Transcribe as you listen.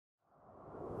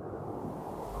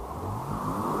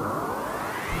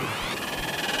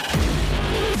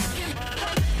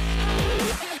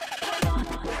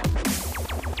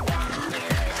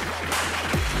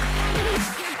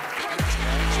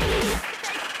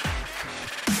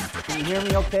you hear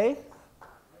me okay?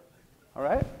 All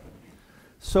right.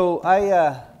 So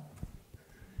hi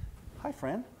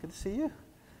friend, good to see you.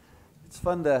 It's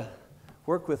fun to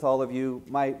work with all of you.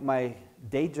 My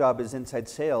day job is inside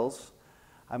sales.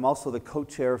 I'm also the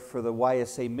co-chair for the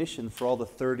YSA mission for all the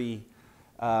 30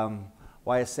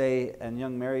 YSA and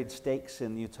young married stakes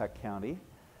in Utah County.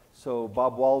 So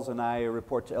Bob Walls and I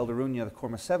report to Elder Runia, the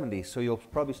Quorum of 70. So you'll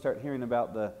probably start hearing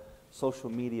about the social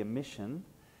media mission.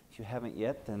 If you haven't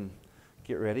yet, then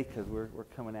get ready because we're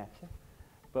coming at you.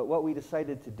 But what we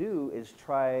decided to do is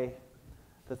try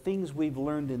the things we've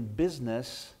learned in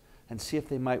business and see if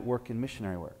they might work in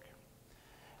missionary work.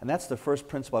 And that's the first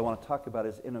principle I want to talk about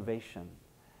is innovation.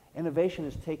 Innovation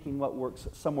is taking what works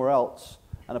somewhere else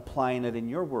and applying it in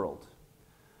your world.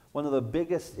 One of the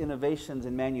biggest innovations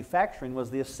in manufacturing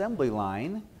was the assembly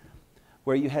line,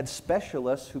 where you had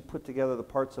specialists who put together the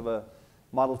parts of a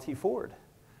Model T Ford.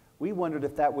 We wondered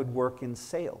if that would work in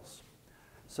sales.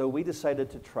 So we decided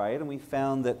to try it, and we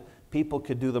found that people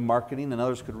could do the marketing, and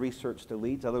others could research the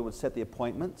leads, others would set the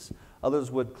appointments,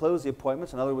 others would close the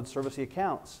appointments, and others would service the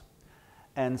accounts.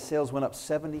 And sales went up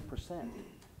 70%.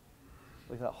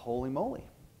 We thought, holy moly.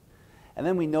 And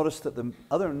then we noticed that the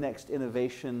other next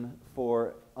innovation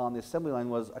on the assembly line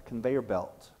was a conveyor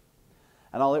belt.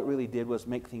 And all it really did was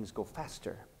make things go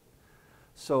faster.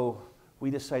 So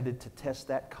we decided to test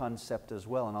that concept as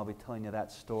well, and I'll be telling you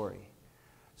that story.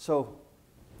 So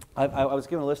I was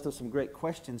given a list of some great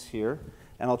questions here,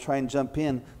 and I'll try and jump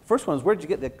in. The first one is, where did you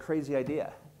get that crazy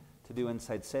idea to do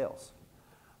inside sales?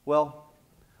 Well,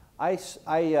 I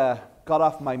got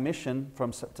off my mission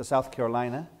to South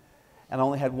Carolina, and I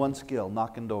only had one skill,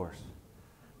 knocking doors.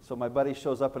 So my buddy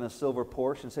shows up in a silver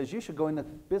Porsche and says, you should go into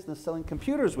business selling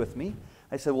computers with me.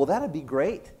 I said, well, that'd be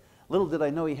great. Little did I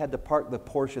know he had to park the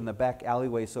Porsche in the back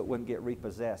alleyway so it wouldn't get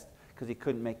repossessed because he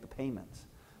couldn't make the payments.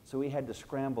 So we had to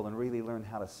scramble and really learn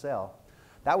how to sell.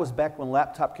 That was back when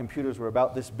laptop computers were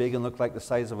about this big and looked like the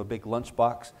size of a big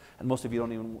lunchbox. And most of you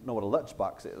don't even know what a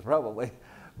lunchbox is, probably.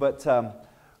 But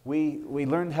we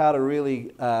learned how to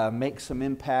really make some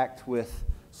impact with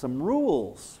some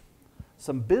rules,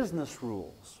 some business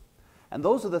rules. And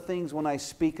those are the things when I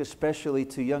speak, especially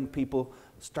to young people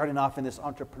starting off in this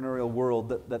entrepreneurial world,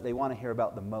 that they want to hear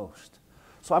about the most.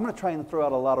 So I'm going to try and throw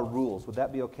out a lot of rules. Would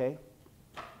that be okay?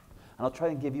 And I'll try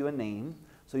and give you a name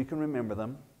so you can remember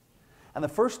them. And the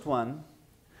first one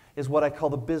is what I call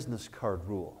the business card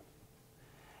rule.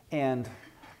 And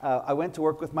I went to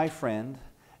work with my friend,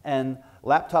 and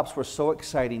laptops were so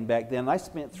exciting back then. I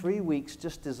spent 3 weeks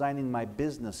just designing my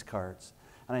business cards,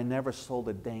 and I never sold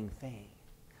a dang thing.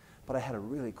 But I had a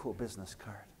really cool business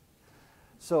card.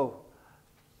 So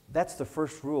that's the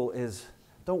first rule is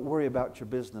don't worry about your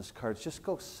business cards. Just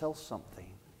go sell something.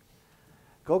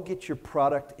 Go get your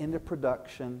product into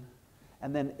production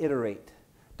and then iterate.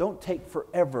 Don't take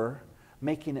forever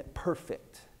making it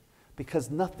perfect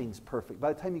because nothing's perfect.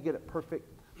 By the time you get it perfect,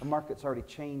 the market's already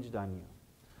changed on you.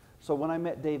 So when I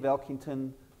met Dave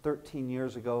Elkington 13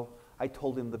 years ago, I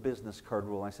told him the business card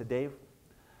rule. I said, Dave,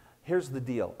 here's the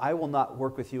deal. I will not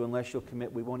work with you unless you'll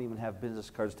commit. We won't even have business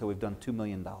cards till we've done $2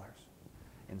 million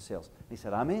in sales. He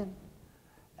said, I'm in.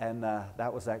 And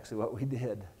that was actually what we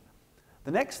did.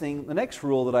 The next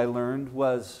rule that I learned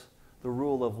was the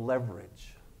rule of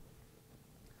leverage.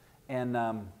 And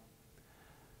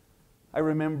I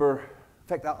remember, in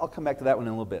fact, I'll come back to that one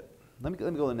in a little bit. Let me go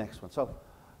to the next one. So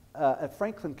at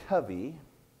Franklin Covey,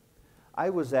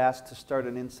 I was asked to start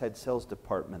an inside sales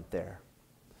department there.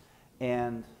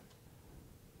 And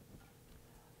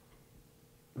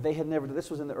they had never,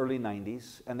 this was in the early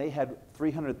 90s, and they had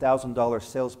 $300,000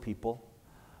 salespeople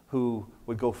who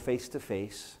would go face to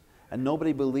face, and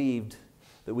nobody believed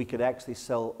that we could actually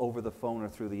sell over the phone or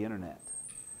through the internet.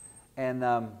 And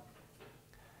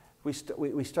we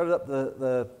started up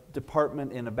the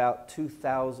department in about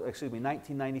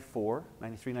 1994,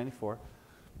 93, 94,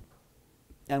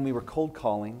 and we were cold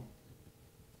calling,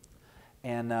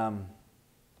 and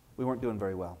we weren't doing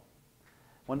very well.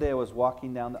 One day I was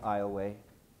walking down the aisleway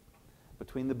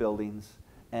between the buildings,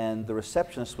 and the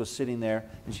receptionist was sitting there,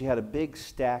 and she had a big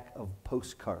stack of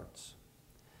postcards.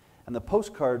 And the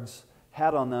postcards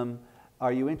had on them,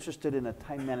 are you interested in a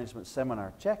time management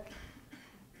seminar? Check.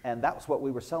 And that was what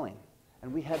we were selling.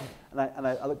 And we had, and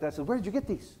I looked at it, I said, where did you get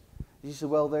these? And she said,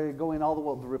 well, they're going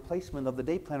all the replacement of the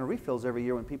day planner refills every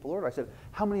year when people order. I said,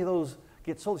 how many of those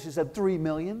get sold? She said, 3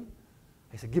 million.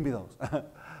 I said, give me those.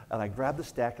 And I grabbed the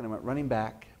stack and I went running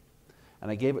back, and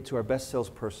I gave it to our best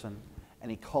salesperson, and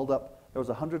he called up, there was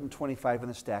 125 in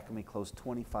the stack, and we closed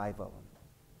 25 of them.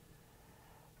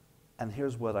 And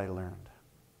here's what I learned.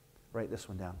 Write this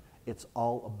one down. It's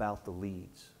all about the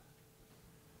leads.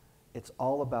 It's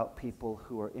all about people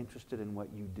who are interested in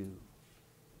what you do.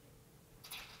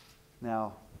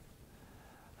 Now,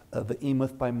 the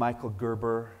E-Myth by Michael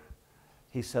Gerber,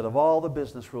 he said, of all the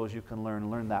business rules you can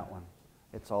learn that one.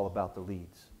 It's all about the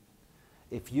leads.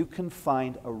 If you can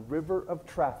find a river of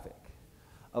traffic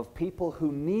of people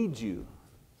who need you,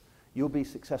 you'll be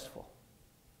successful.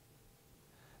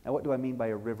 Now, what do I mean by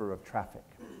a river of traffic?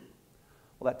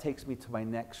 Well, that takes me to my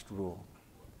next rule.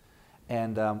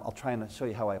 And I'll try and show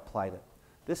you how I applied it.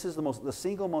 This is the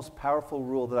single most powerful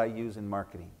rule that I use in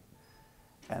marketing.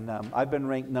 And I've been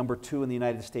ranked number 2 in the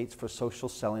United States for social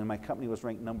selling, and my company was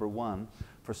ranked number 1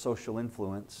 for social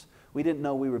influence. We didn't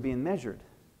know we were being measured,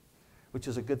 which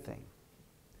is a good thing.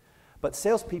 But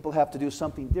salespeople have to do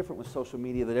something different with social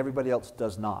media that everybody else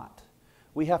does not.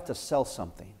 We have to sell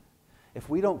something. If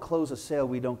we don't close a sale,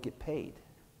 we don't get paid.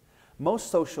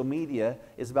 Most social media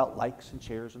is about likes and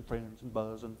shares and friends and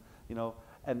buzz and, you know,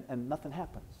 and nothing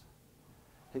happens.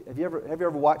 Have you ever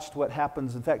watched what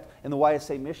happens? In fact, in the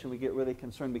YSA mission, we get really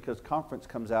concerned because conference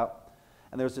comes out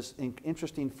and there's this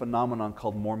interesting phenomenon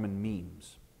called Mormon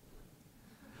memes.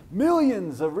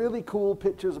 Millions of really cool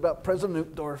pictures about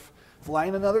President Uchtdorf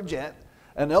flying another jet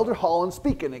and Elder Holland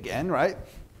speaking again, right?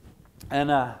 And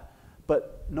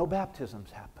but no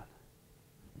baptisms happen.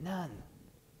 None.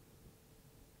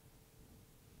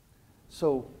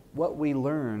 So what we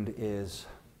learned is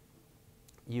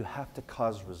you have to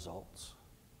cause results.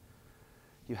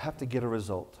 You have to get a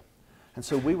result. And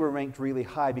so we were ranked really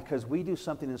high because we do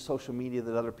something in social media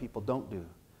that other people don't do.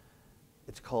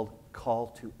 It's called call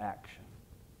to action.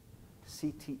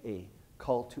 CTA,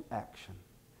 call to action.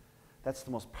 That's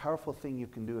the most powerful thing you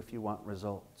can do if you want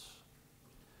results.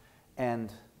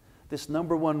 And this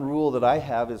number 1 rule that I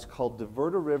have is called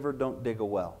divert a river, don't dig a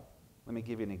well. Let me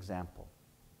give you an example.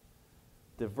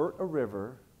 Divert a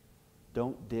river,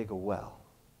 don't dig a well.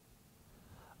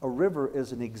 A river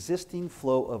is an existing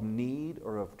flow of need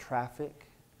or of traffic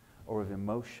or of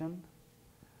emotion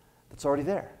that's already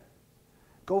there.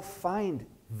 Go find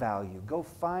value, go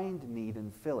find need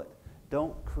and fill it.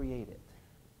 Don't create it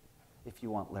if you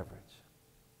want leverage.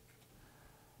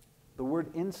 The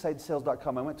word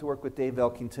InsideSales.com, I went to work with Dave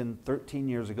Elkington 13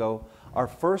 years ago. Our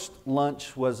first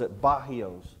lunch was at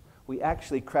Bajío's. We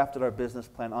actually crafted our business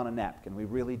plan on a napkin. We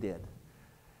really did.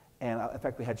 And in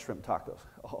fact, we had shrimp tacos.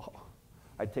 Oh,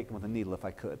 I'd take them with a needle if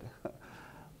I could.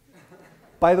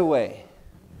 By the way,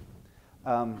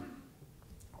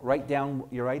 write down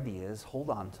your ideas, hold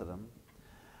on to them.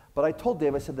 But I told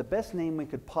Dave, I said, the best name we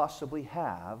could possibly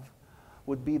have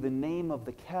would be the name of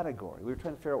the category. We were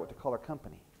trying to figure out what to call our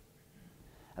company.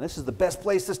 And this is the best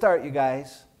place to start, you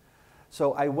guys.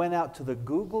 So I went out to the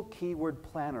Google Keyword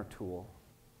Planner tool,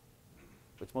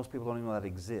 which most people don't even know that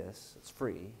exists. It's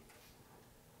free.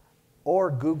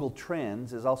 Or Google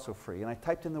Trends is also free. And I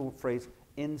typed in the phrase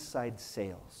inside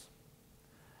sales.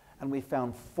 And we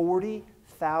found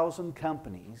 40,000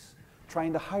 companies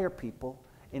trying to hire people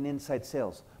in inside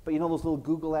sales. But you know those little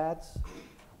Google ads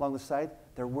along the side?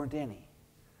 There weren't any.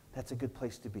 That's a good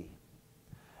place to be.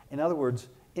 In other words,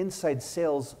 inside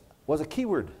sales was a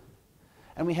keyword.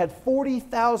 And we had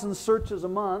 40,000 searches a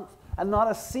month and not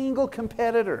a single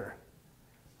competitor.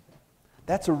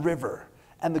 That's a river.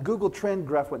 And the Google trend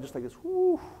graph went just like this.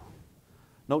 Whoo.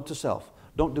 Note to self,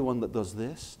 don't do one that does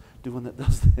this, do one that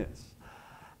does this.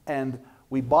 And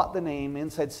we bought the name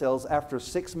Inside Sales after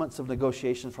 6 months of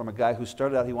negotiations from a guy who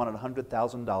started out, he wanted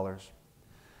 $100,000.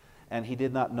 And he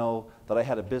did not know that I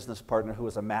had a business partner who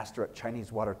was a master at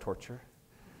Chinese water torture.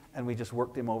 And we just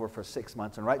worked him over for 6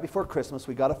 months. And right before Christmas,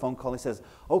 we got a phone call. He says,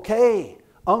 okay,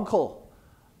 uncle,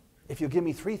 if you give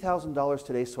me $3,000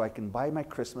 today so I can buy my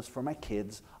Christmas for my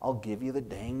kids, I'll give you the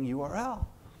dang URL.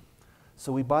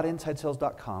 So we bought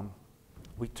InsideSales.com.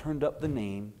 We turned up the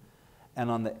name. And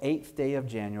on the 8th day of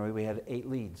January, we had 8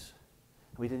 leads.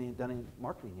 We didn't even done any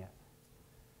marketing yet.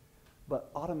 But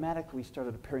automatically we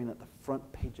started appearing at the front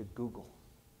page of Google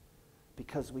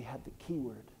because we had the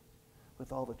keyword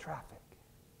with all the traffic.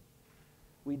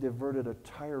 We diverted an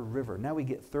entire river. Now we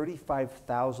get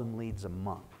 35,000 leads a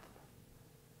month.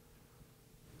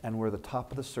 And we're the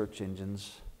top of the search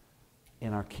engines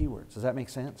in our keywords. Does that make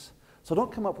sense? So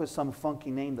don't come up with some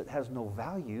funky name that has no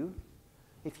value.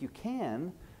 If you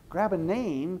can, grab a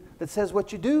name that says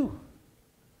what you do,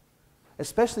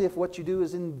 especially if what you do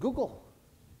is in Google.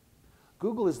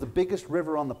 Google is the biggest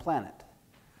river on the planet.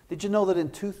 Did you know that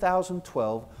in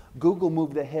 2012, Google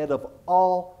moved ahead of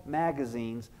all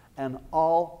magazines and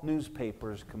all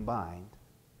newspapers combined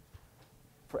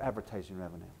for advertising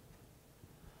revenue?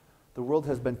 The world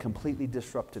has been completely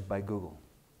disrupted by Google.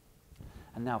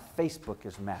 And now Facebook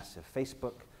is massive.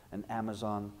 Facebook and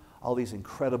Amazon all these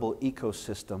incredible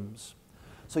ecosystems.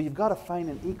 So you've got to find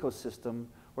an ecosystem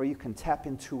where you can tap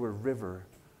into a river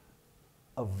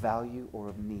of value or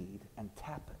of need and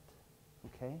tap it,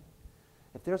 okay?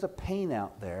 If there's a pain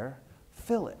out there,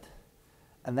 fill it.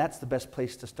 And that's the best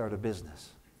place to start a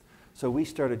business. So we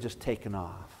started just taking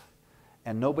off.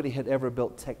 And nobody had ever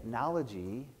built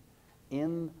technology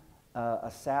in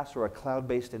a SaaS or a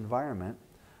cloud-based environment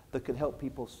that could help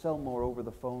people sell more over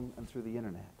the phone and through the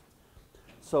internet.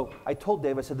 So I told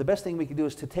Dave, I said, the best thing we could do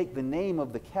is to take the name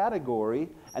of the category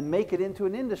and make it into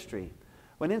an industry.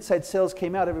 When inside sales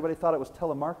came out, everybody thought it was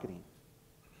telemarketing.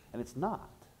 And it's not.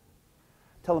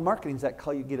 Telemarketing is that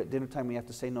call you get at dinner time when you have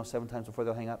to say no 7 times before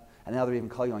they'll hang up. And now they're even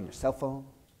calling you on your cell phone. You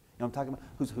know what I'm talking about?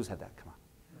 Who's had that? Come on.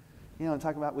 You know what I'm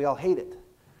talking about? We all hate it.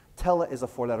 Tele is a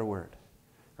 4-letter word,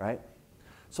 right?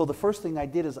 So the first thing I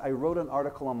did is I wrote an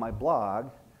article on my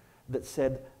blog that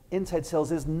said inside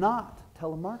sales is not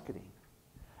telemarketing.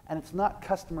 And it's not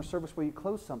customer service where you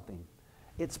close something.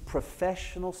 It's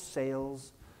professional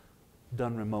sales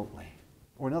done remotely.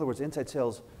 Or in other words, inside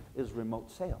sales is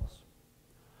remote sales.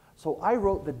 So I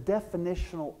wrote the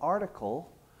definitional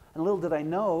article, and little did I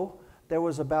know, there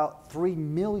was about 3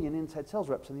 million inside sales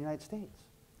reps in the United States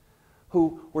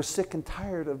who were sick and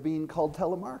tired of being called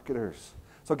telemarketers.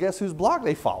 So guess whose blog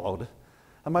they followed?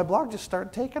 And my blog just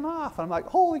started taking off. And I'm like,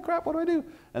 holy crap, what do I do?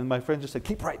 And my friend just said,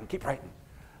 keep writing, keep writing.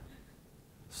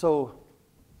 So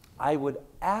I would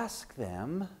ask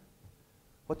them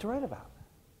what to write about.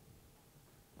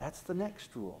 That's the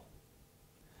next rule.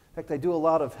 In fact, I do a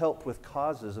lot of help with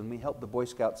causes, and we help the Boy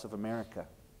Scouts of America.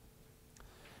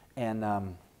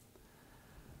 And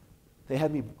they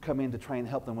had me come in to try and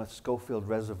help them with Schofield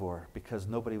Reservoir because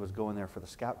nobody was going there for the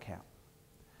scout camp.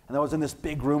 And I was in this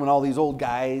big room and all these old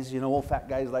guys, you know, old fat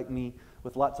guys like me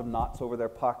with lots of knots over their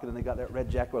pocket, and they got that red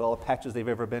jacket with all the patches they've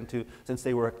ever been to since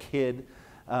they were a kid.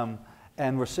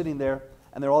 And we're sitting there,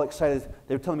 and they're all excited.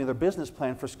 They were telling me their business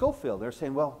plan for Schofield. They're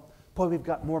saying, well, boy, we've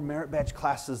got more merit badge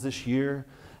classes this year,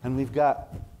 and we've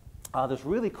got this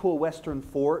really cool Western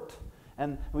fort,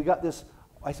 and we got this.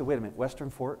 I said, wait a minute, Western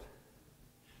fort?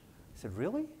 I said,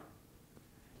 really?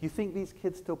 You think these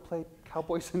kids still play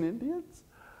cowboys and Indians?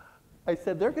 I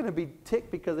said, they're going to be ticked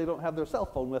because they don't have their cell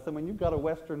phone with them, and you've got a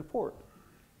Western fort.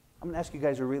 I'm going to ask you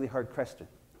guys a really hard question.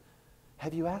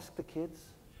 Have you asked the kids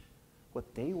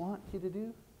what they want you to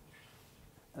do?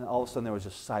 And all of a sudden there was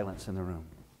just silence in the room.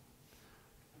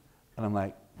 And I'm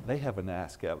like, they haven't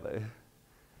asked, have they?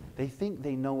 They think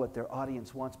they know what their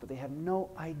audience wants, but they have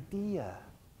no idea.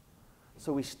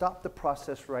 So we stopped the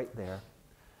process right there,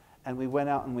 and we went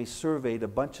out and we surveyed a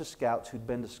bunch of scouts who'd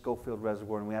been to Schofield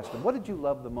Reservoir, and we asked them, what did you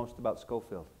love the most about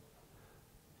Schofield?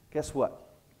 Guess what?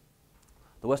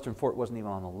 The Western Fort wasn't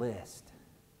even on the list.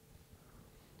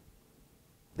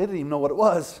 They didn't even know what it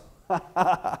was.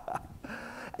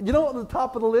 You know what the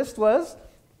top of the list was?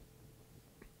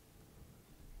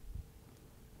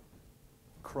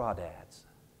 Crawdads.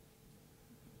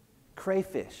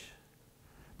 Crayfish.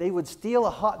 They would steal a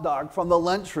hot dog from the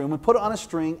lunchroom and put it on a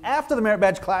string. After the merit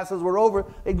badge classes were over,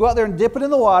 they'd go out there and dip it in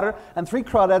the water, and 3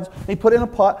 crawdads, they'd put in a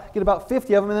pot, get about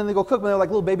 50 of them, and then they'd go cook them. They were like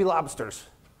little baby lobsters.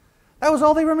 That was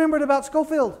all they remembered about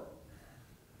Schofield.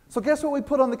 So guess what we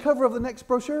put on the cover of the next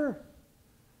brochure?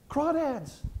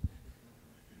 Crawdads.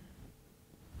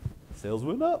 Sales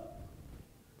went up.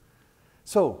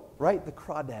 So, write the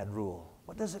crawdad rule.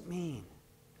 What does it mean?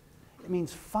 It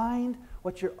means find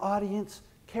what your audience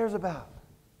cares about.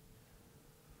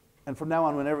 And from now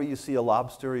on, whenever you see a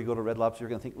lobster, you go to Red Lobster, you're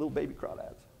going to think little baby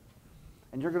crawdads.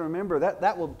 And you're going to remember that.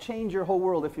 That will change your whole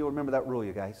world if you'll remember that rule,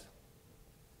 you guys.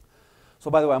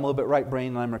 So by the way, I'm a little bit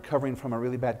right-brained, and I'm recovering from a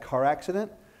really bad car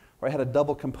accident where I had a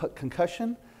double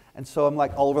concussion, and so I'm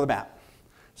like all over the map.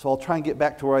 So I'll try and get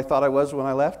back to where I thought I was when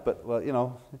I left, but well, you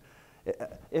know,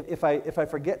 if I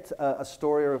forget a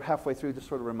story or halfway through, just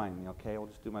sort of remind me, okay? I'll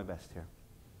just do my best here.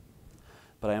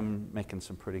 But I am making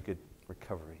some pretty good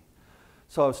recovery.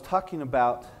 So I was talking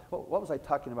about, what was I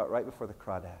talking about right before the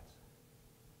crawdads?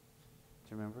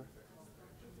 Do you remember?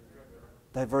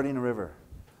 Diverting a river.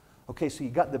 Okay, so you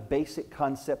got the basic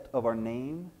concept of our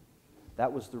name.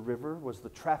 That was the river, was the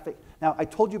traffic. Now, I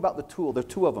told you about the tool. There are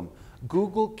 2 of them.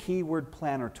 Google Keyword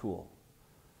Planner tool.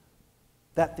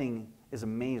 That thing is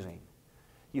amazing.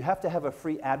 You have to have a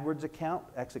free AdWords account.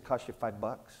 It actually costs you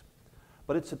 $5.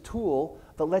 But it's a tool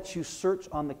that lets you search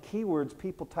on the keywords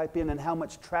people type in and how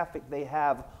much traffic they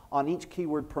have on each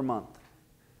keyword per month.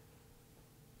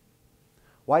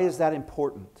 Why is that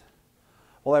important?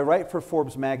 Well, I write for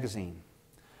Forbes magazine,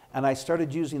 and I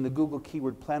started using the Google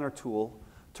Keyword Planner tool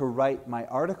to write my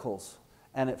articles,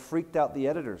 and it freaked out the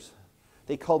editors.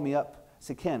 They called me up,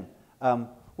 said, Ken,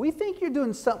 we think you're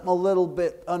doing something a little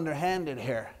bit underhanded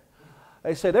here.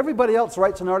 I said, everybody else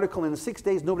writes an article in 6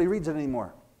 days, nobody reads it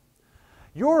anymore.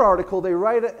 Your article, they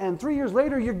write it, and 3 years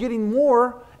later, you're getting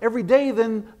more every day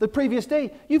than the previous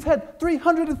day. You've had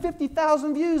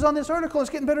 350,000 views on this article. It's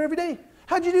getting better every day.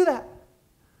 How'd you do that?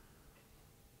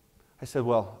 I said,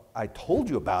 well, I told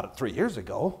you about it 3 years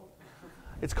ago.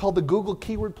 It's called the Google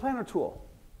Keyword Planner Tool.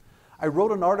 I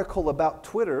wrote an article about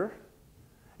Twitter.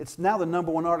 It's now the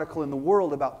 #1 article in the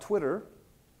world about Twitter.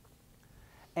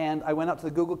 And I went out to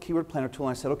the Google Keyword Planner Tool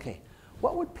and I said, okay,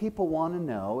 what would people want to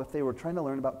know if they were trying to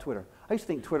learn about Twitter? I used to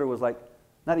think Twitter was like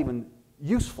not even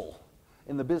useful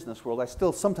in the business world. I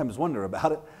still sometimes wonder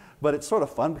about it, but it's sort of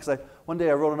fun because one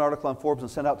day I wrote an article on Forbes and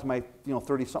sent out to my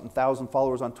 30-something thousand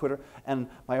followers on Twitter, and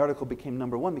my article became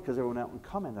 #1 because everyone out and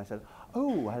commented. I said,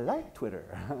 oh, I like Twitter.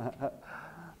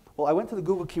 Well, I went to the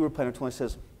Google Keyword Planner Tool and it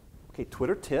says, okay,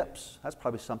 Twitter tips, that's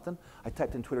probably something. I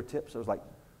typed in Twitter tips, there was like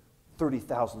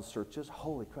 30,000 searches.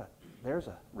 Holy crap, there's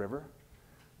a river.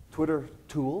 Twitter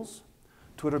tools,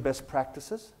 Twitter best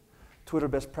practices, Twitter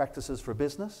best practices for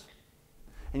business.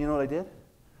 And you know what I did?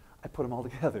 I put them all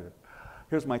together.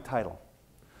 Here's my title.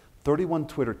 31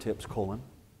 Twitter tips,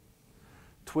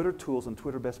 Twitter tools and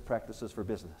Twitter best practices for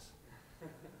business.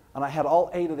 And I had all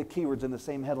 8 of the keywords in the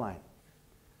same headline.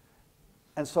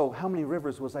 And so how many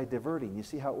rivers was I diverting? You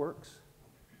see how it works?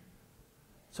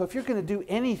 So if you're going to do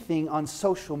anything on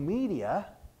social media,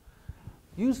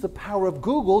 use the power of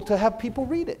Google to have people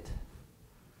read it.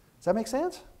 Does that make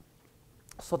sense?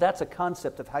 So that's a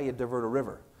concept of how you divert a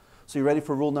river. So you ready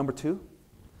for rule number 2?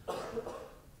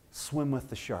 Swim with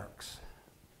the sharks.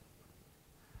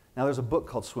 Now there's a book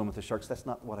called Swim with the Sharks. That's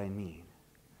not what I mean.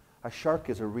 A shark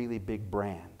is a really big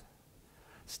brand.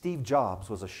 Steve Jobs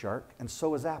was a shark, and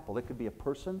so is Apple. It could be a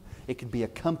person, it could be a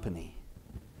company.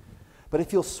 But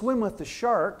if you'll swim with the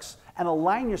sharks and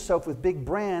align yourself with big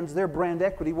brands, their brand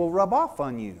equity will rub off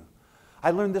on you.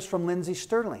 I learned this from Lindsay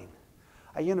Sterling.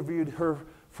 I interviewed her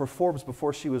for Forbes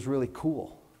before she was really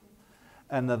cool.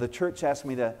 And the church asked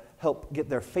me to help get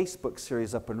their Facebook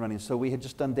series up and running. So we had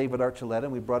just done David Archuleta,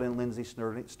 and we brought in Lindsay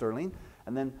Sterling,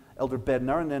 and then Elder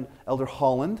Bednar, and then Elder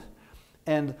Holland.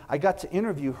 And I got to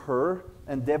interview her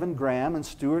and Devin Graham and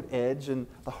Stuart Edge and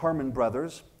the Harmon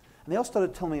brothers. And they all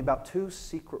started telling me about 2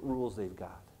 secret rules they've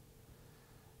got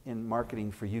in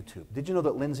marketing for YouTube. Did you know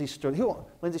that Lindsay Sterling,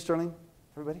 Lindsay Sterling,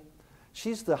 everybody?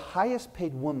 She's the highest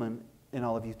paid woman in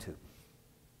all of YouTube.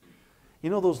 You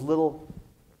know those little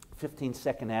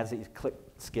 15-second ads that you click,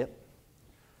 skip?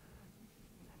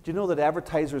 Do you know that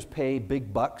advertisers pay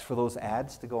big bucks for those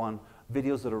ads to go on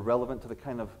videos that are relevant to the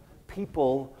kind of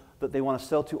people that they want to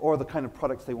sell to or the kind of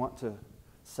products they want to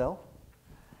sell?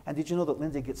 And did you know that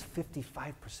Lindsay gets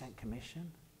 55%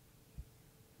 commission?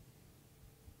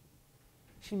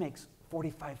 She makes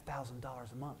 $45,000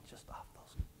 a month just off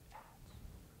those ads.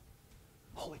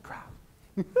 Holy crap.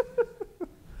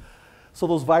 So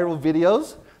those viral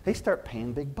videos, they start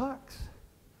paying big bucks,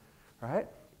 right?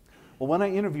 Well, when I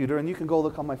interviewed her, and you can go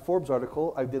look on my Forbes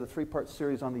article, I did a 3-part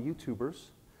series on the YouTubers,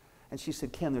 and she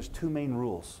said, Ken, there's 2 main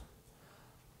rules.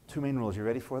 2 main rules. You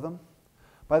ready for them?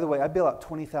 By the way, I bill out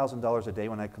 $20,000 a day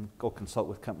when I go consult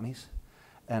with companies,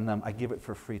 and I give it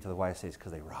for free to the YSAs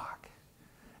because they rock.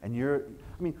 And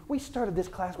we started this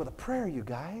class with a prayer, you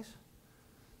guys.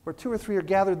 Where 2 or 3 are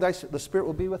gathered, the Spirit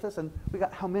will be with us, and we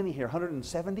got how many here?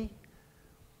 170?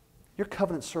 You're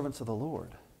covenant servants of the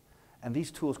Lord, and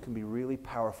these tools can be really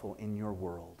powerful in your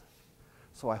world.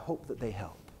 So I hope that they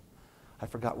help. I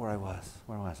forgot where I was.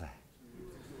 Where was I?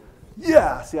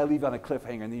 Yeah, see, I leave on a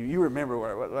cliffhanger, and you remember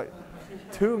where I was.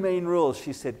 Right? 2 main rules.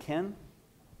 She said, Ken,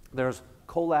 there's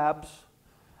collabs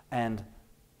and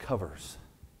covers.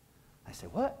 I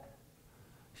said, what?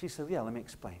 She said, yeah, let me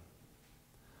explain.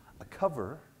 A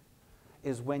cover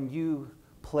is when you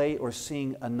play or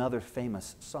sing another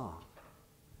famous song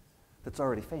that's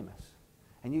already famous,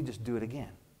 and you just do it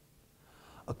again.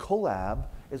 A collab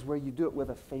is where you do it with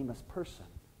a famous person,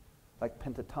 like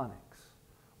Pentatonics,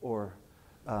 or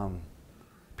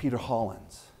Peter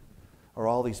Rollins, or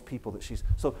all these people that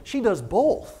so she does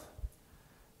both.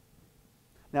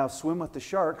 Now, Swim with the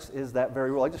Sharks is that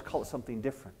very rule. I just call it something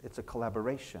different. It's a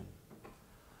collaboration.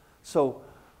 So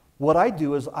what I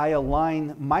do is I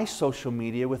align my social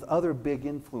media with other big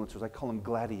influencers. I call them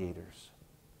gladiators.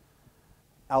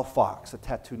 Al Fox, a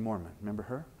tattooed Mormon. Remember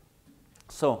her?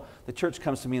 So the church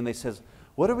comes to me and they says,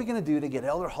 what are we going to do to get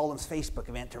Elder Holland's Facebook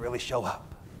event to really show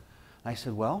up? And I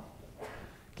said, well,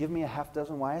 give me a half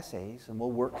dozen YSAs and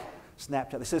we'll work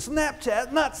Snapchat. They said,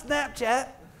 Snapchat, not Snapchat.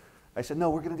 I said, no,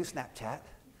 we're going to do Snapchat.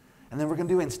 And then we're going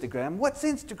to do Instagram. What's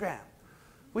Instagram?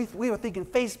 We were thinking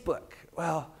Facebook.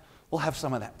 Well, we'll have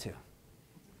some of that too.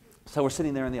 So we're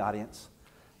sitting there in the audience,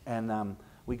 and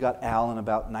we got Al and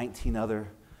about 19 other,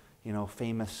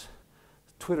 famous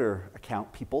Twitter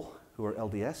account people who are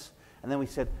LDS. And then we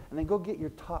said, and then go get your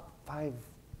top 5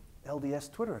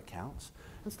 LDS Twitter accounts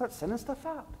and start sending stuff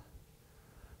out.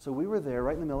 So we were there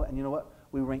right in the middle, and you know what?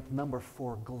 We ranked number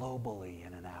 4 globally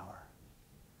in an hour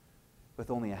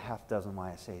with only a half dozen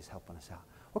YSAs helping us out.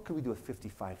 What could we do with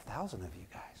 55,000 of you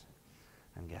guys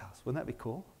and gals? Wouldn't that be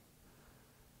cool?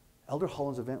 Elder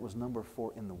Holland's event was number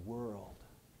 4 in the world.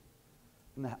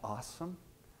 Isn't that awesome?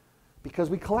 Because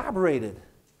we collaborated.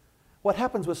 What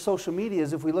happens with social media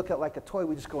is if we look at it like a toy,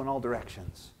 we just go in all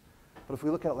directions. But if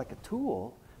we look at it like a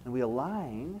tool and we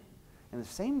align in the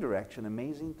same direction,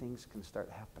 amazing things can start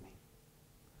happening.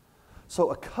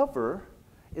 So a cover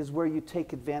is where you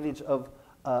take advantage of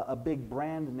a big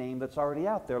brand name that's already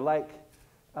out there, like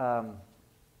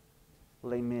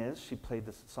Les Mis, she played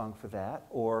this song for that,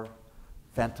 or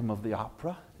Phantom of the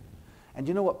Opera. And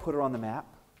you know what put her on the map?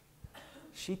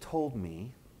 She told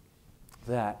me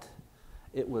that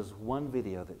it was one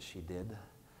video that she did,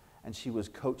 and she was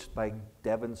coached by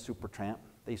Devin Supertramp.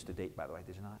 They used to date, by the way,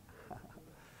 did you not?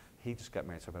 He just got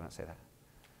married, so I better not say that.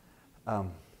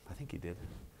 I think he did.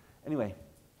 Anyway,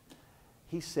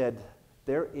 he said,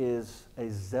 there is a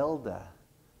Zelda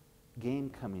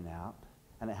game coming out,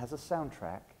 and it has a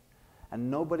soundtrack, and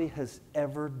nobody has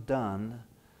ever done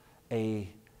a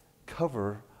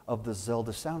cover of the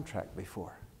Zelda soundtrack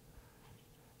before.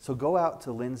 So go out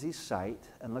to Lindsay's site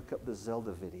and look up the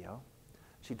Zelda video.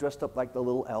 She dressed up like the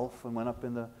little elf and went up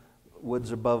in the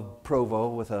woods above Provo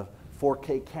with a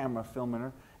 4K camera filming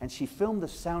her, and she filmed the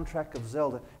soundtrack of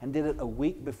Zelda and did it a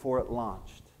week before it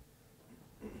launched.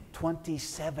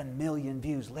 27 million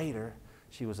views later,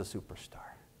 she was a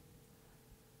superstar.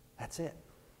 That's it.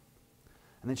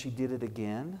 And then she did it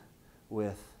again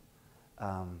with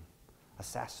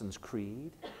Assassin's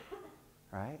Creed,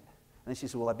 right? And then she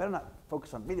said, well, I better not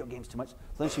focus on video games too much. So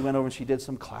then she went over and she did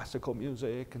some classical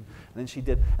music, and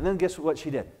then guess what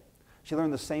she did? She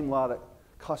learned the same law that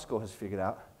Costco has figured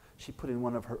out. She put in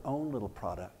one of her own little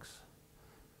products.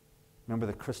 Remember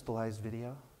the crystallized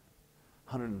video?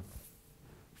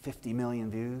 150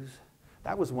 million views.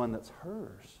 That was one that's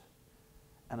hers.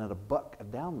 And at $1 a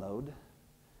download,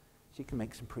 she can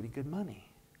make some pretty good money.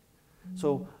 Mm-hmm.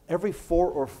 So every 4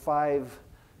 or 5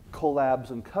 collabs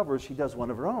and covers, she does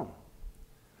one of her own.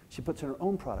 She puts in her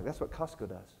own product. That's what Costco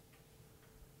does.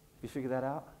 You figure that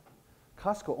out?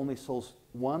 Costco only sells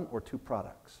 1 or 2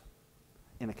 products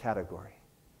in a category.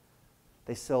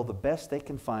 They sell the best they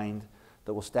can find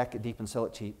that will stack it deep and sell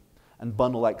it cheap and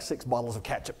bundle like 6 bottles of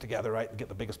ketchup together, right, and get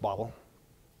the biggest bottle.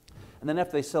 And then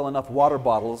after they sell enough water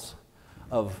bottles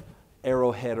of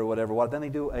Arrowhead or whatever, then they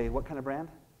do a, what kind of brand?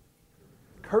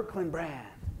 Kirkland brand.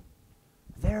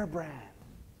 Their brand.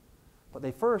 But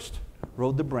they first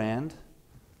rode the brand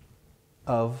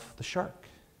of the shark.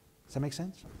 Does that make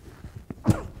sense?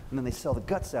 And then they sell the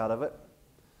guts out of it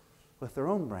with their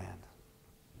own brand.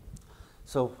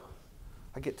 So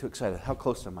I get too excited. How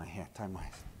close am I here, time-wise?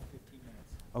 15 minutes.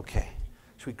 Okay.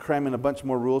 Should we cram in a bunch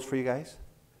more rules for you guys?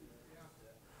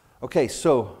 Okay,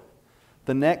 so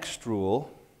the next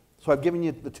rule, so I've given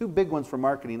you the 2 big ones for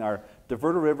marketing are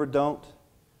divert a river, don't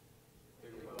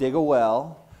dig a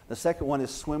well. The second one is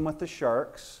swim with the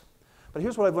sharks. But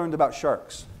here's what I've learned about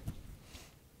sharks.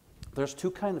 There's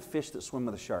 2 kinds of fish that swim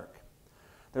with a shark.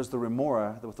 There's the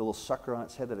remora with the little sucker on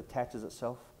its head that attaches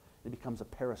itself. It becomes a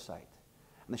parasite.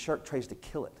 And the shark tries to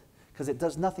kill it because it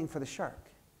does nothing for the shark.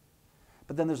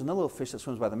 But then there's another little fish that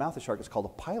swims by the mouth of the shark. It's called a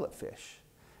pilot fish.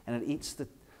 And it eats the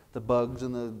bugs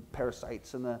and the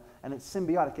parasites, and it's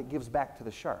symbiotic. It gives back to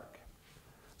the shark.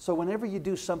 So whenever you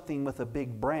do something with a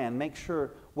big brand, make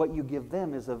sure what you give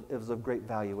them is of great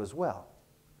value as well.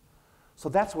 So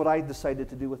that's what I decided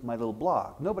to do with my little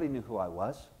blog. Nobody knew who I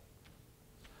was.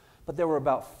 But there were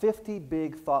about 50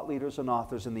 big thought leaders and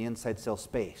authors in the inside sales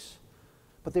space.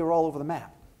 But they were all over the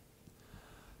map.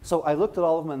 So I looked at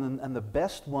all of them, and the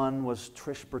best one was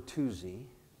Trish Bertuzzi.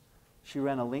 She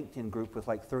ran a LinkedIn group with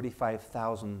like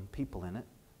 35,000 people in it,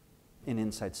 in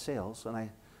inside sales, and I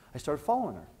started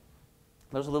following her.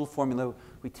 There's a little formula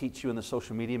we teach you in the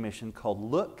social media mission called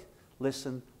look,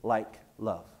 listen, like,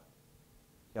 love.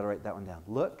 You got to write that one down.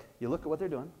 Look, you look at what they're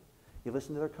doing, you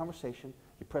listen to their conversation,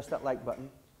 you press that like button.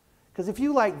 Because if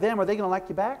you like them, are they going to like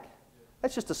you back?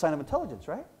 That's just a sign of intelligence,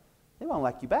 right? They want to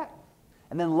like you back.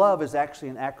 And then love is actually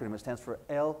an acronym. It stands for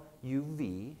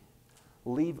LUV,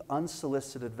 leave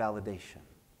unsolicited validation.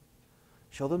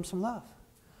 Show them some love.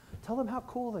 Tell them how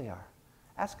cool they are.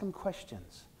 Ask them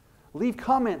questions. Leave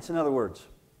comments, in other words.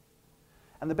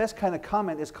 And the best kind of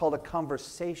comment is called a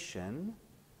conversation.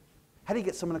 How do you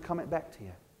get someone to comment back to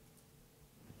you?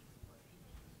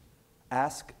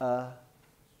 Ask a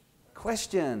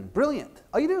question. Brilliant.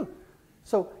 All you do.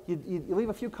 So you leave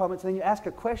a few comments, and then you ask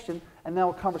a question, and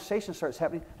now a conversation starts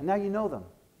happening, and now you know them.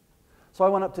 So I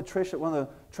went up to Trish at one of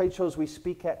the trade shows we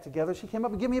speak at together. She came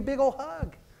up and gave me a big old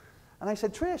hug. And I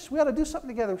said, Trish, we ought to do something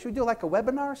together. Should we do like a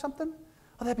webinar or something?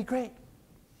 Oh, that'd be great.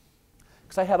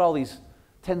 Because I had all these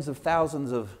tens of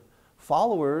thousands of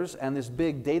followers and this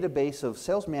big database of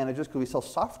sales managers because we sell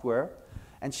software.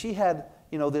 And she had,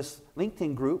 this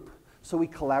LinkedIn group. So we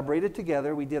collaborated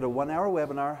together. We did a 1-hour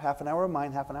webinar, half an hour of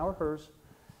mine, half an hour hers,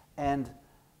 and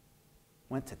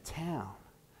went to town.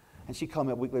 And she called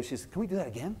me up a week later. She said, can we do that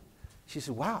again? She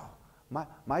said, wow,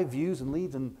 my views and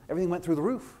leads and everything went through the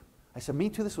roof. I said, me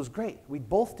too, this was great. We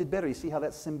both did better. You see how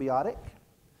that's symbiotic?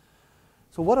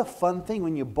 So what a fun thing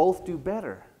when you both do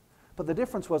better. But the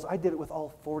difference was I did it with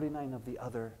all 49 of the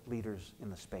other leaders in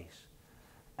the space.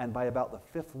 And by about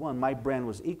the 5th one, my brand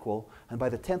was equal. And by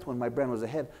the 10th one, my brand was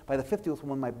ahead. By the 50th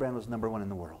one, my brand was #1 in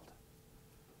the world.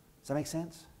 Does that make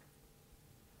sense?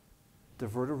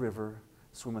 Divert a river,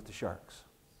 swim with the sharks.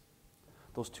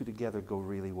 Those two together go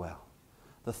really well.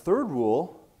 The third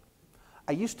rule,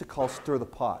 I used to call stir the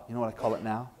pot. You know what I call it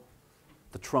now?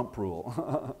 The Trump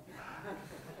rule.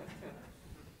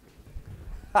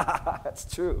 That's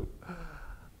true.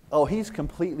 Oh, he's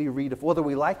completely redefined. Whether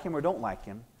we like him or don't like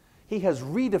him, he has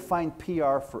redefined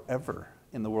PR forever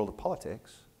in the world of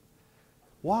politics.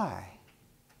 Why?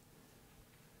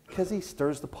 Because he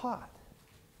stirs the pot.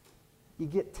 You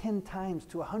get 10 times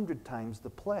to 100 times the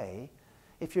play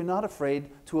if you're not afraid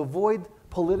to avoid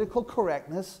political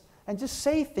correctness and just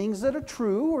say things that are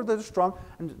true or that are strong.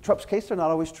 In Trump's case, they're not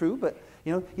always true, but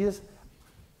you just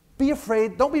be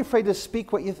afraid. Don't be afraid to speak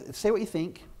say what you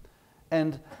think,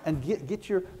 and get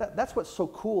your. That's what's so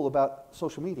cool about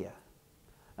social media,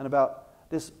 and about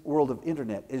this world of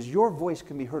internet is your voice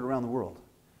can be heard around the world.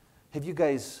 Have you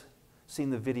guys seen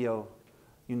the video,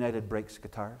 United Breaks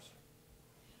Guitars?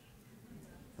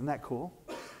 Isn't that cool?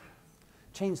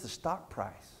 Changed the stock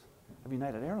price of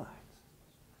United Airlines.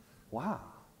 Wow.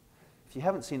 If you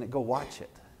haven't seen it, go watch it.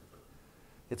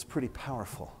 It's pretty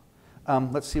powerful.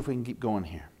 Let's see if we can keep going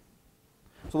here.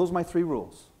 So those are my 3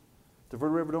 rules. Divert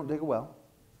a river, don't dig a well.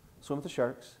 Swim with the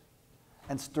sharks.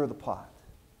 And stir the pot.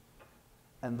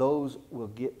 And those will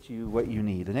get you what you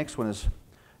need. The next one is,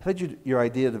 how did your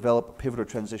idea develop, pivot, or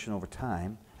transition over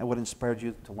time? And what inspired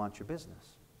you to launch your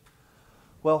business?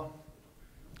 Well,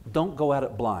 don't go at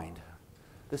it blind.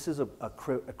 This is a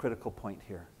critical point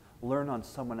here. Learn on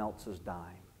someone else's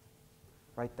dime.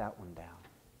 Write that one down.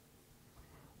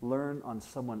 Learn on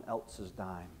someone else's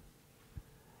dime.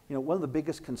 One of the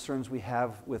biggest concerns we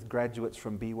have with graduates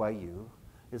from BYU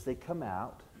is they come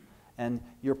out and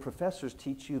your professors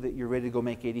teach you that you're ready to go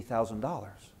make $80,000.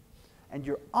 And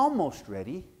you're almost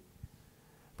ready,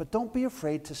 but don't be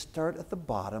afraid to start at the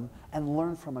bottom and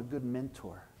learn from a good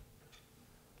mentor.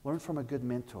 Learn from a good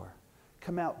mentor.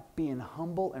 Come out being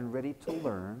humble and ready to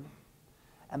learn.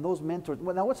 And those mentors,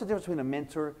 now what's the difference between a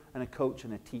mentor and a coach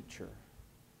and a teacher?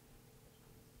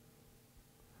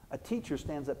 A teacher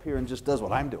stands up here and just does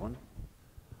what I'm doing.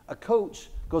 A coach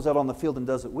goes out on the field and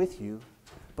does it with you,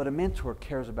 but a mentor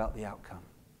cares about the outcome.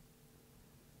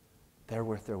 They're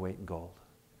worth their weight in gold.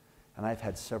 And I've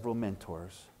had several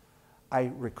mentors.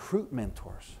 I recruit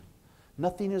mentors.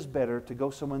 Nothing is better to go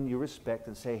someone you respect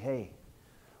and say, hey,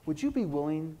 would you be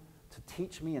willing to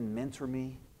teach me and mentor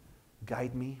me,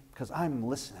 guide me? Because I'm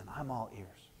listening, I'm all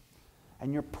ears.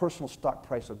 And your personal stock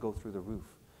price will go through the roof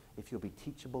if you'll be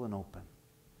teachable and open.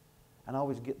 And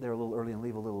always get there a little early and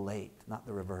leave a little late, not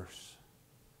the reverse.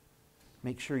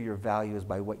 Make sure your value is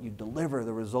by what you deliver,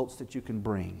 the results that you can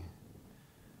bring.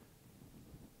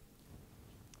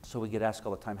 So we get asked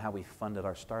all the time how we funded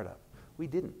our startup. We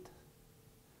didn't.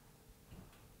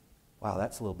 Wow,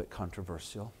 that's a little bit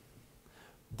controversial.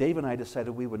 Dave and I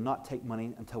decided we would not take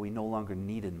money until we no longer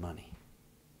needed money.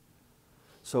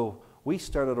 So we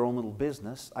started our own little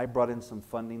business. I brought in some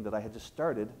funding that I had just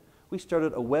started. We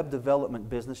started a web development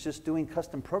business just doing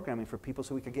custom programming for people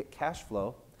so we could get cash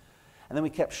flow. And then we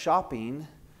kept shopping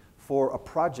for a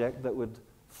project that would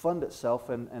fund itself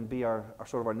and be our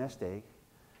sort of our nest egg.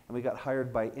 And we got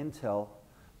hired by Intel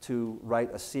to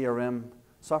write a CRM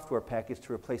software package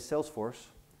to replace Salesforce.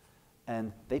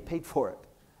 And they paid for it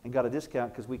and got a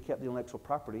discount because we kept the intellectual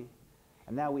property.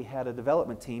 And now we had a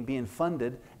development team being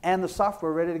funded and the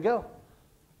software ready to go.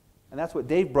 And that's what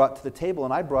Dave brought to the table,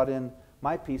 and I brought in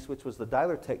my piece, which was the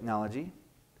dialer technology.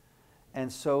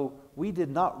 And so we did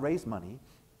not raise money.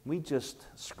 We just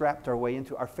scrapped our way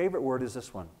into, our favorite word is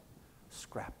this one,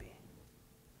 scrappy.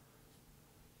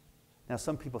 Now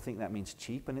some people think that means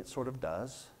cheap, and it sort of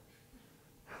does.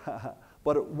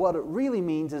 But what it really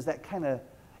means is that kind of,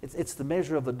 it's the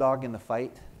measure of the dog in the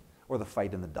fight, or the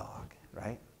fight in the dog,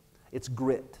 right? It's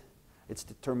grit. It's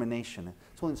determination.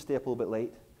 It's willing to stay up a little bit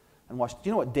late and watch. Do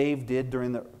you know what Dave did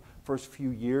during the first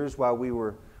few years while we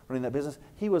were running that business?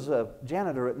 He was a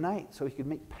janitor at night so he could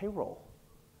make payroll.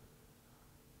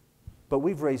 But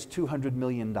we've raised $200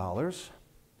 million,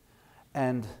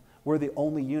 and we're the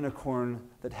only unicorn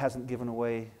that hasn't given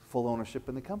away full ownership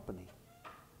in the company.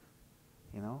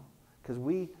 You know? Because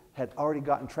we had already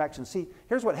gotten traction. See,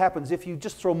 here's what happens. If you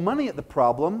just throw money at the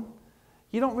problem,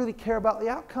 you don't really care about the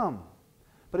outcome.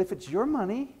 But if it's your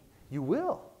money, you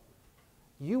will.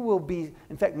 You will be,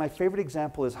 in fact, my favorite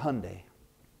example is Hyundai.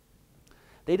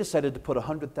 They decided to put a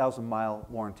 100,000-mile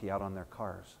warranty out on their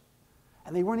cars.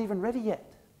 And they weren't even ready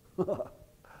yet. But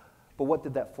what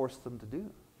did that force them to do?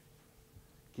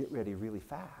 Get ready really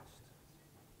fast.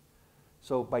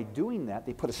 So by doing that,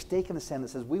 they put a stake in the sand that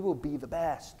says, we will be the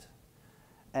best.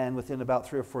 And within about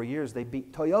 3 or 4 years, they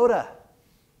beat Toyota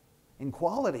in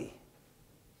quality.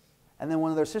 And then one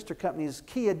of their sister companies,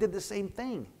 Kia, did the same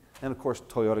thing. And of course,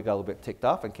 Toyota got a little bit ticked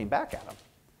off and came back at them.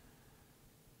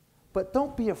 But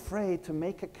don't be afraid to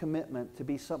make a commitment to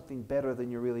be something better than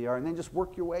you really are, and then just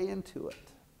work your way into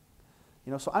it.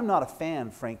 You know, so I'm not a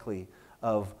fan, frankly,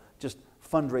 of just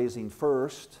fundraising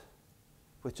first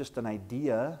with just an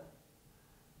idea.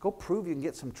 Go prove you can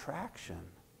get some traction,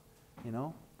 you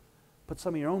know. Put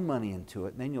some of your own money into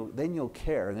it, and then you'll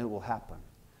care, and it will happen.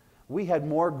 We had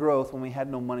more growth when we had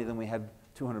no money than we had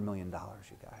 $200 million,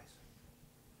 you guys.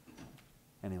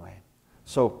 Anyway,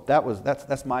 so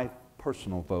that's my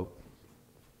personal vote.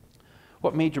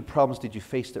 What major problems did you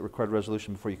face that required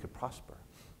resolution before you could prosper?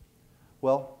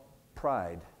 Well,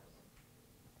 pride.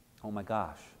 Oh my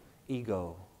gosh.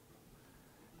 Ego.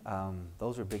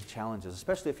 Those are big challenges,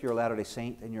 especially if you're a Latter-day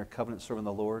Saint and you're a covenant serving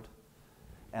the Lord,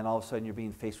 and all of a sudden you're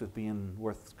being faced with being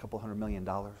worth a couple $100 million.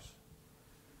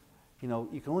 You know,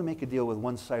 you can only make a deal with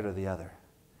one side or the other,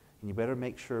 and you better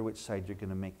make sure which side you're going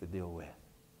to make the deal with,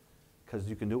 because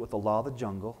you can do it with the law of the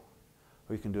jungle,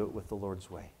 or you can do it with the Lord's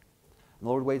way. And the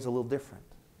Lord's way is a little different.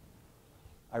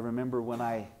 I remember when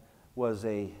I was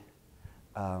a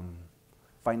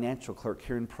financial clerk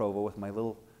here in Provo with my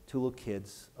two little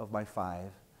kids of my 5,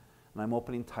 and I'm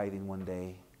opening tithing one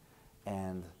day,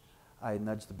 and I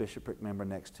nudged the bishopric member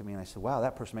next to me, and I said, wow,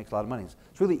 that person makes a lot of money.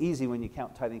 It's really easy when you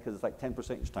count tithing because it's like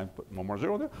 10% each time. Put one more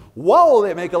zero there. Whoa,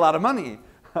 they make a lot of money.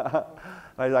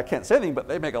 I can't say anything, but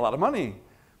they make a lot of money.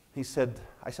 I said,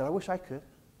 I wish I could.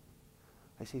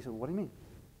 He said, what do you mean?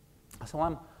 I said,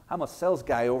 well, I'm a sales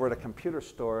guy over at a computer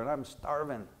store, and I'm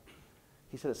starving.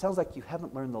 He said, it sounds like you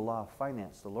haven't learned the law of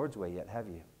finance, the Lord's way yet, have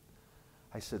you?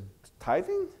 I said,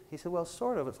 tithing? He said, well,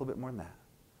 sort of. It's a little bit more than that.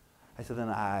 I said, then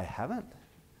I haven't.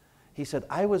 He said,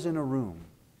 I was in a room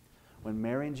when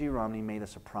Mary and G. Romney made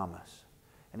us a promise.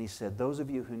 And he said, those of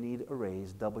you who need a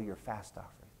raise, double your fast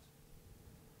offerings.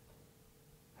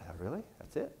 I thought, really?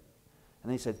 That's it? And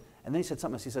then he said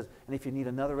something else. He says, and if you need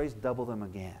another raise, double them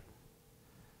again.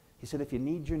 He said, if you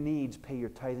need your needs, pay your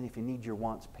tithing. If you need your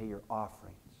wants, pay your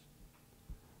offerings.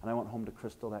 And I went home to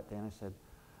Crystal that day and I said,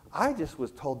 I just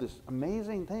was told this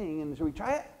amazing thing, and should we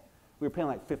try it? We were paying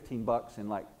like $15 in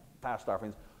like fast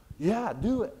offerings. Yeah,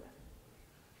 do it.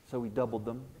 So we doubled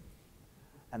them,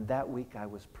 and that week I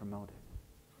was promoted.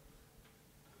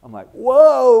 I'm like,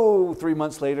 whoa! 3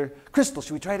 months later, Crystal,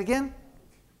 should we try it again?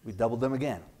 We doubled them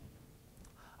again.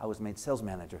 I was made sales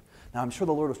manager. Now, I'm sure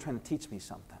the Lord was trying to teach me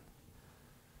something.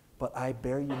 But I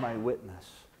bear you my witness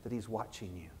that He's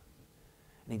watching you.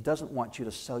 And He doesn't want you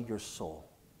to sell your soul.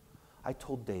 I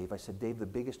told Dave, I said, Dave, the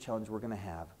biggest challenge we're going to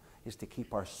have is to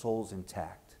keep our souls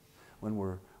intact when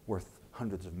we're worth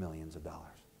hundreds of millions of dollars.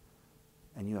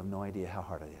 And you have no idea how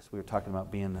hard it is. We were talking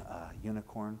about being a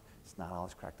unicorn. It's not all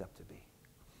it's cracked up to be.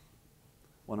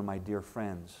 One of my dear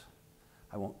friends,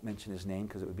 I won't mention his name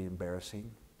because it would be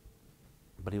embarrassing,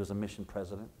 but he was a mission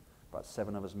president, brought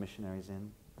 7 of his missionaries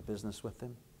in the business with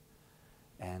him,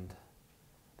 and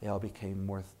they all became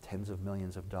worth tens of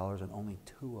millions of dollars, and only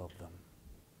 2 of them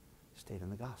stayed in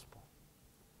the gospel.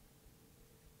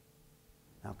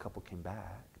 Now a couple came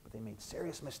back, but they made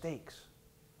serious mistakes.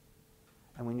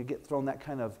 And when you get thrown that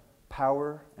kind of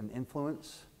power and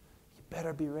influence, you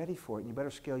better be ready for it, and you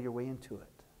better scale your way into it.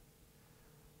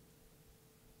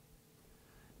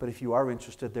 But if you are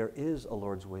interested, there is a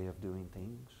Lord's way of doing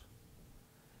things.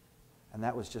 And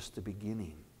that was just the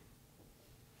beginning.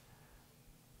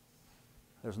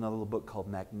 There's another little book called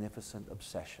Magnificent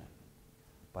Obsession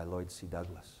by Lloyd C.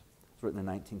 Douglas. It's written in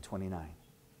 1929.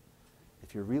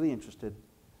 If you're really interested,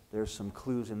 there's some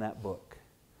clues in that book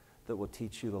that will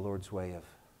teach you the Lord's way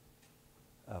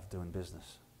of doing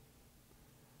business.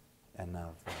 and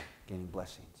of gaining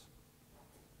blessings.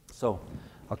 So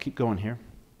I'll keep going here.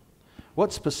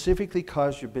 What specifically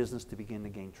caused your business to begin to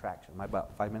gain traction? Am I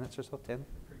about 5 minutes or so, 10?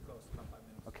 Pretty close, about 5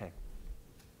 minutes. Okay.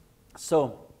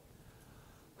 So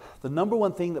the number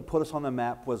one thing that put us on the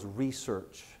map was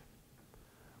research.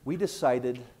 We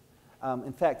decided,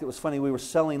 in fact, it was funny, we were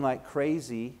selling like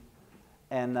crazy,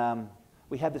 and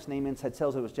we had this name Inside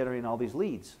Sales that was generating all these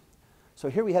leads. So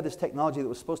here we had this technology that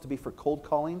was supposed to be for cold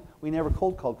calling. We never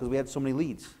cold called because we had so many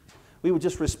leads. We would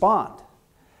just respond.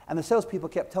 And the salespeople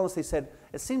kept telling us, they said,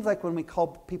 it seems like when we call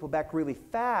people back really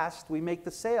fast, we make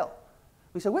the sale.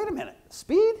 We said, wait a minute,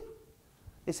 speed?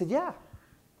 They said, yeah.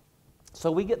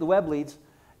 So we get the web leads,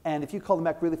 and if you call them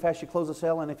back really fast, you close the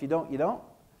sale, and if you don't, you don't?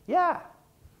 Yeah.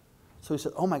 So we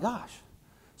said, oh my gosh.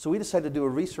 So we decided to do a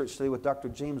research study with Dr.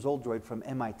 James Oldroyd from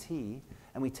MIT,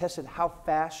 and we tested how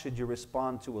fast should you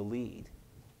respond to a lead.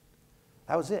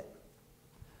 That was it.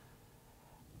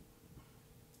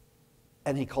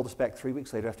 And he called us back 3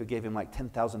 weeks later after we gave him like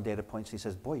 10,000 data points. He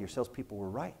says, boy, your salespeople were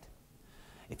right.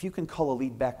 If you can call a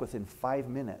lead back within 5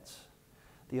 minutes,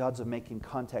 the odds of making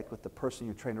contact with the person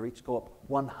you're trying to reach go up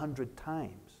 100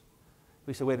 times.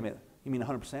 We said, wait a minute, you mean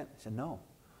 100%? He said, no,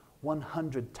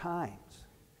 100 times.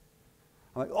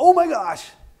 I'm like, oh my gosh.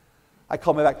 I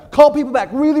call me back. Call people back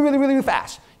really, really, really, really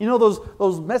fast. You know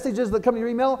those messages that come to your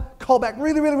email? Call back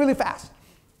really, really, really fast.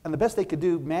 And the best they could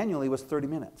do manually was 30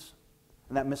 minutes.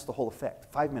 And that missed the whole effect.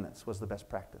 5 minutes was the best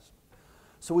practice.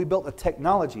 So we built a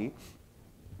technology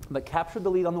that captured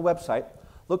the lead on the website,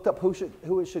 looked up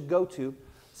who it should go to,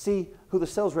 see who the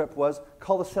sales rep was,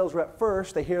 call the sales rep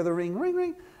first, they hear the ring, ring,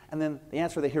 ring, and then the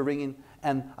answer they hear ringing,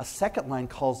 and a second line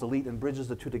calls the lead and bridges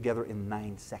the two together in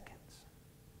 9 seconds.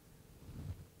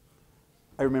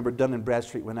 I remember Dun &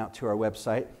 Bradstreet went out to our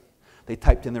website. They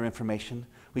typed in their information.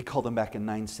 We called them back in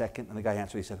 9 seconds, and the guy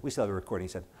answered. He said, we still have a recording.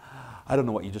 He said, I don't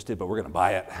know what you just did, but we're going to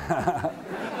buy it.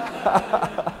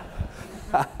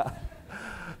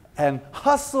 And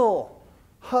hustle,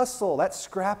 that's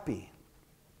scrappy.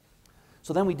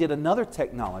 So then we did another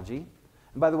technology.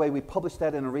 And by the way, we published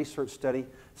that in a research study.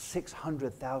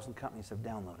 600,000 companies have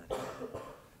downloaded it.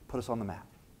 Put us on the map.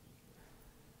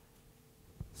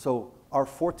 So our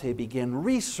forte began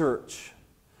research.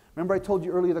 Remember I told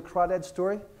you earlier the crawdad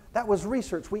story? That was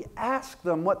research. We asked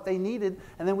them what they needed,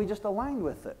 and then we just aligned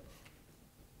with it.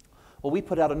 Well, we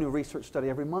put out a new research study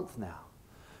every month now.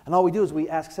 And all we do is we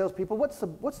ask salespeople, what's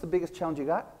the biggest challenge you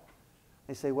got?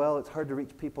 They say, well, it's hard to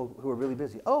reach people who are really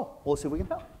busy. Oh, well, let's see if we can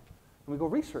help. And we go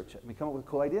research it, and we come up with a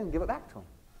cool idea and give it back to them.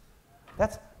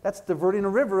 That's diverting a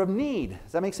river of need.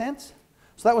 Does that make sense?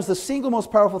 So that was the single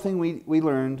most powerful thing we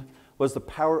learned, was the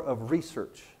power of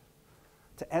research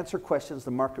to answer questions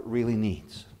the market really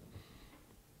needs.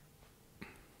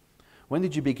 When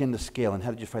did you begin to scale, and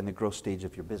how did you find the growth stage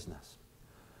of your business?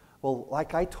 Well,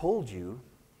 like I told you,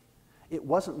 it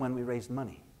wasn't when we raised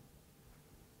money.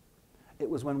 It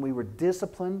was when we were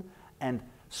disciplined and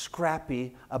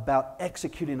scrappy about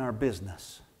executing our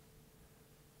business.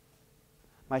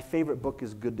 My favorite book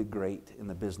is Good to Great in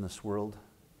the business world.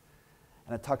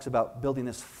 And it talks about building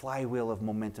this flywheel of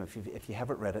momentum. If you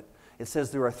haven't read it, it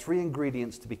says there are 3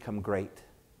 ingredients to become great.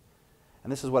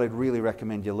 And this is what I'd really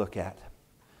recommend you look at.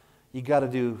 You got to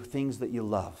do things that you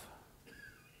love.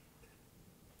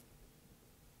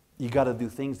 You got to do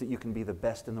things that you can be the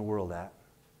best in the world at.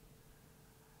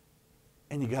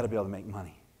 And you got to be able to make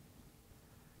money.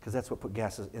 Because that's what put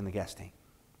gas in the gas tank.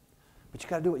 But you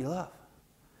got to do what you love.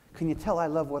 Can you tell I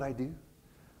love what I do?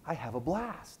 I have a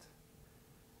blast.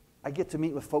 I get to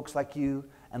meet with folks like you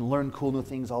and learn cool new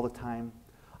things all the time.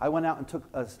 I went out and took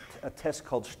a test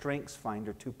called Strengths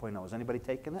Finder 2.0. Has anybody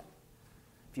taken it?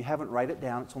 If you haven't, write it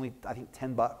down. It's only, I think,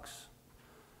 $10.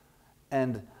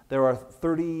 And there are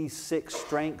 36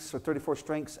 strengths or 34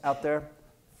 strengths out there.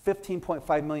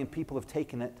 15.5 million people have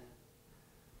taken it.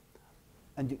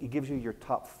 And it gives you your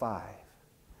top 5.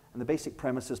 And the basic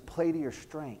premise is play to your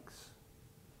strengths.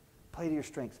 Play to your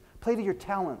strengths. Play to your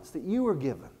talents that you were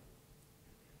given.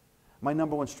 My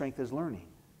number one strength is learning.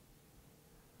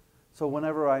 So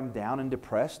whenever I'm down and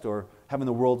depressed or having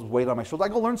the world's weight on my shoulders,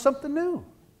 I go learn something new.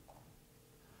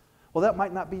 Well, that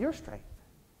might not be your strength.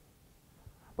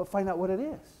 But find out what it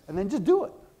is. And then just do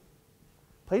it.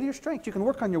 Play to your strengths. You can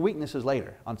work on your weaknesses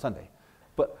later on Sunday.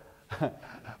 But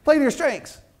play to your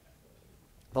strengths.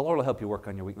 The Lord will help you work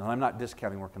on your weaknesses. I'm not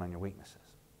discounting working on your weaknesses.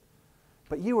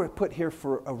 But you were put here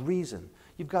for a reason.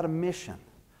 You've got a mission.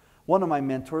 One of my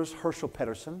mentors, Herschel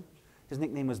Pedersen, his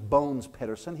nickname was Bones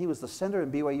Pedersen. He was the senator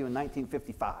in BYU in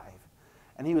 1955.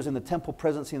 And he was in the temple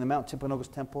presidency in the Mount Timpanogos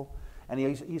Temple. And he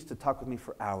used to talk with me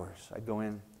for hours. I'd go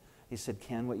in. He said,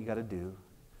 Ken, what you got to do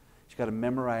you got to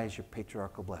memorize your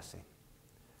patriarchal blessing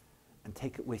and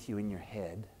take it with you in your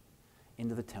head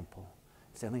into the temple.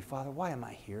 Say, Heavenly Father, why am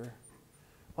I here?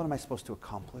 What am I supposed to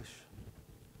accomplish?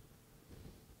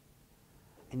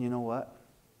 And you know what?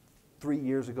 3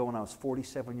 years ago when I was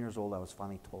 47 years old, I was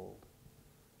finally told.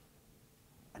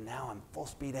 And now I'm full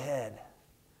speed ahead.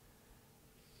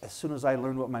 As soon as I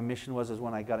learned what my mission was is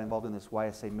when I got involved in this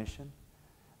YSA mission.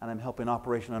 And I'm helping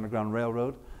Operation Underground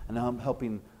Railroad. And now I'm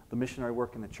helping the missionary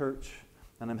work in the church.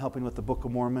 And I'm helping with the Book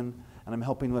of Mormon. And I'm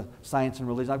helping with science and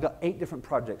religion. I've got 8 different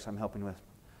projects I'm helping with.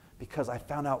 Because I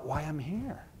found out why I'm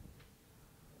here.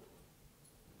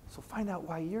 So find out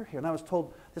why you're here. And I was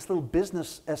told this little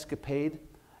business escapade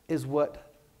is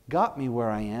what got me where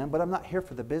I am, but I'm not here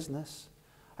for the business.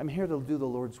 I'm here to do the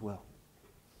Lord's will.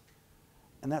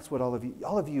 And that's what all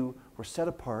of you were set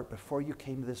apart before you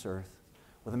came to this earth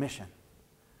with a mission.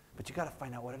 But you got to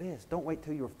find out what it is. Don't wait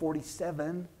till you're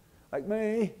 47, like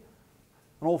me,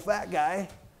 an old fat guy.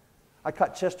 I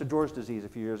caught chest of drawers disease a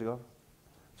few years ago.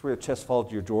 It's where your chest falls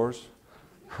to your drawers.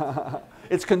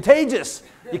 It's contagious.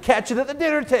 You catch it at the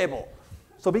dinner table.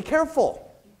 So be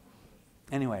careful.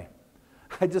 Anyway,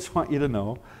 I just want you to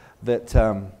know that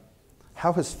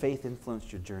how has faith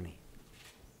influenced your journey?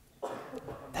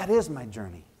 That is my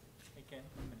journey. Okay,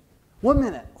 1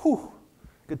 minute. Whew.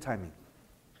 Good timing.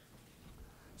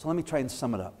 So let me try and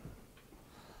sum it up.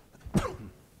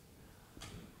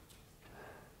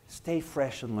 Stay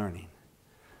fresh and learning.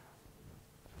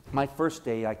 My first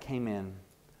day, I came in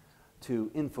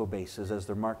to Infobases as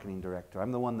their marketing director.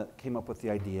 I'm the one that came up with the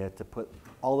idea to put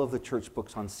all of the church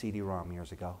books on CD-ROM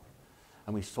years ago.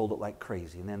 And we sold it like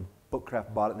crazy. And then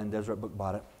Bookcraft bought it, and then Deseret Book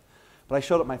bought it. But I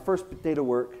showed up my first day to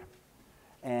work,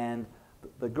 and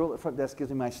the girl at the front desk gives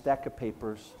me my stack of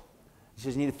papers. She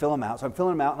says, you need to fill them out. So I'm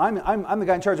filling them out, and I'm the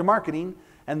guy in charge of marketing,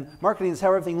 and marketing is how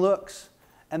everything looks.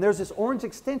 And there's this orange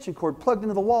extension cord plugged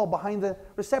into the wall behind the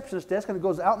receptionist desk, and it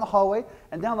goes out in the hallway,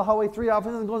 and down the hallway 3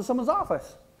 offices, and goes to someone's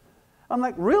office. I'm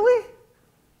like, really?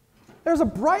 There's a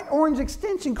bright orange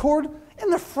extension cord in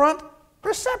the front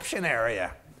reception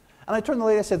area. And I turned to the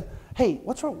lady, I said, hey,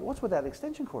 what's wrong? What's with that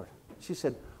extension cord? She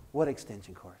said, what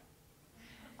extension cord?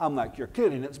 I'm like, you're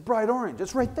kidding, it's bright orange,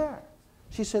 it's right there.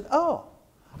 She said, oh,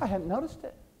 I hadn't noticed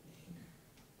it.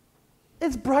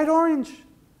 It's bright orange.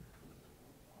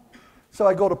 So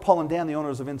I go to Paul and Dan, the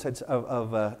owners of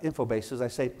Infobases. I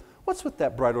say, what's with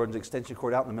that bright orange extension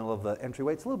cord out in the middle of the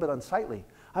entryway? It's a little bit unsightly.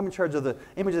 I'm in charge of the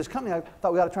image of this company. I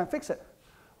thought we ought to try and fix it.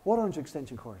 What orange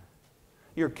extension cord?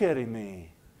 You're kidding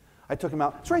me. I took him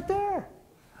out. It's right there.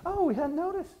 Oh, we hadn't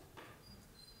noticed.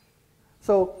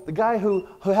 So the guy who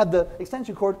had the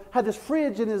extension cord had this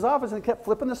fridge in his office, and it kept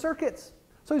flipping the circuits.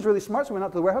 So he's really smart. So we went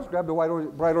out to the warehouse, grabbed a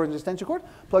bright orange extension cord,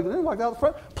 plugged it in, walked out the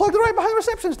front, plugged it right behind the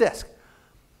receptionist desk.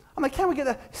 I'm like, can't we get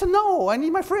that? He said, no, I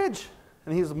need my fridge.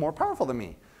 And he was more powerful than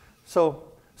me. So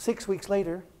 6 weeks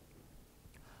later,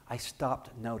 I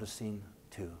stopped noticing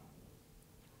too.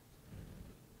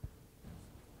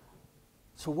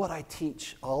 So what I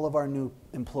teach all of our new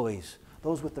employees,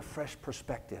 those with the fresh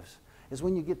perspectives, is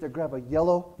when you get there, grab a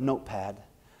yellow notepad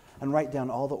and write down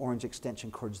all the orange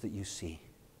extension cords that you see.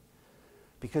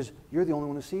 Because you're the only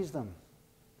one who sees them.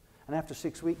 And after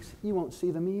 6 weeks, you won't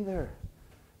see them either.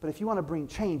 But if you want to bring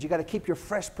change, you got to keep your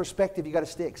fresh perspective. You got to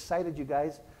stay excited, you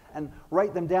guys, and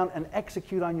write them down and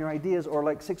execute on your ideas. Or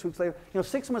like 6 weeks later,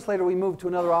 6 months later, we moved to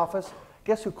another office.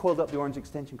 Guess who coiled up the orange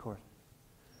extension cord?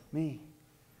 Me.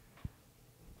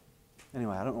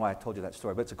 Anyway, I don't know why I told you that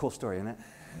story, but it's a cool story, isn't it?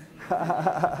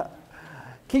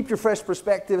 Keep your fresh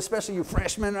perspective, especially you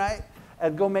freshmen, right?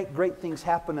 And go make great things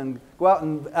happen, and go out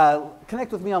and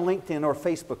connect with me on LinkedIn or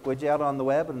Facebook, would you, out on the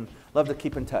web, and love to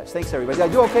keep in touch. Thanks, everybody. Did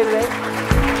I do okay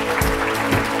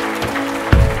today?